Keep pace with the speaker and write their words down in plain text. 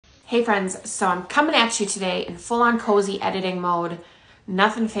Hey friends, so I'm coming at you today in full-on cozy editing mode,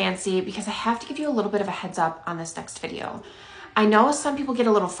 nothing fancy, because I have to give you a little bit of a heads up on this next video. I know some people get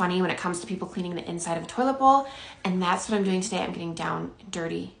a little funny when it comes to people cleaning the inside of a toilet bowl, and that's what I'm doing today. I'm getting down and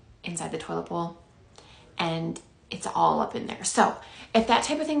dirty inside the toilet bowl, and it's all up in there. So if that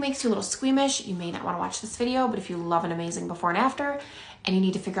type of thing makes you a little squeamish, you may not want to watch this video, but if you love an amazing before and after, and you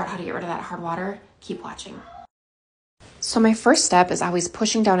need to figure out how to get rid of that hard water, keep watching. So my first step is always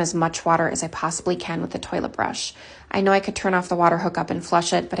pushing down as much water as I possibly can with the toilet brush. I know I could turn off the water hookup and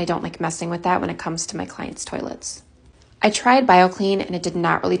flush it, but I don't like messing with that when it comes to my clients' toilets. I tried BioClean and it did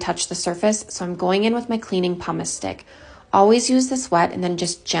not really touch the surface, so I'm going in with my cleaning pumice stick. Always use this wet and then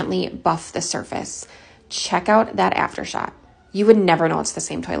just gently buff the surface. Check out that after shot. You would never know it's the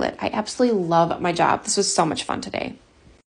same toilet. I absolutely love my job. This was so much fun today.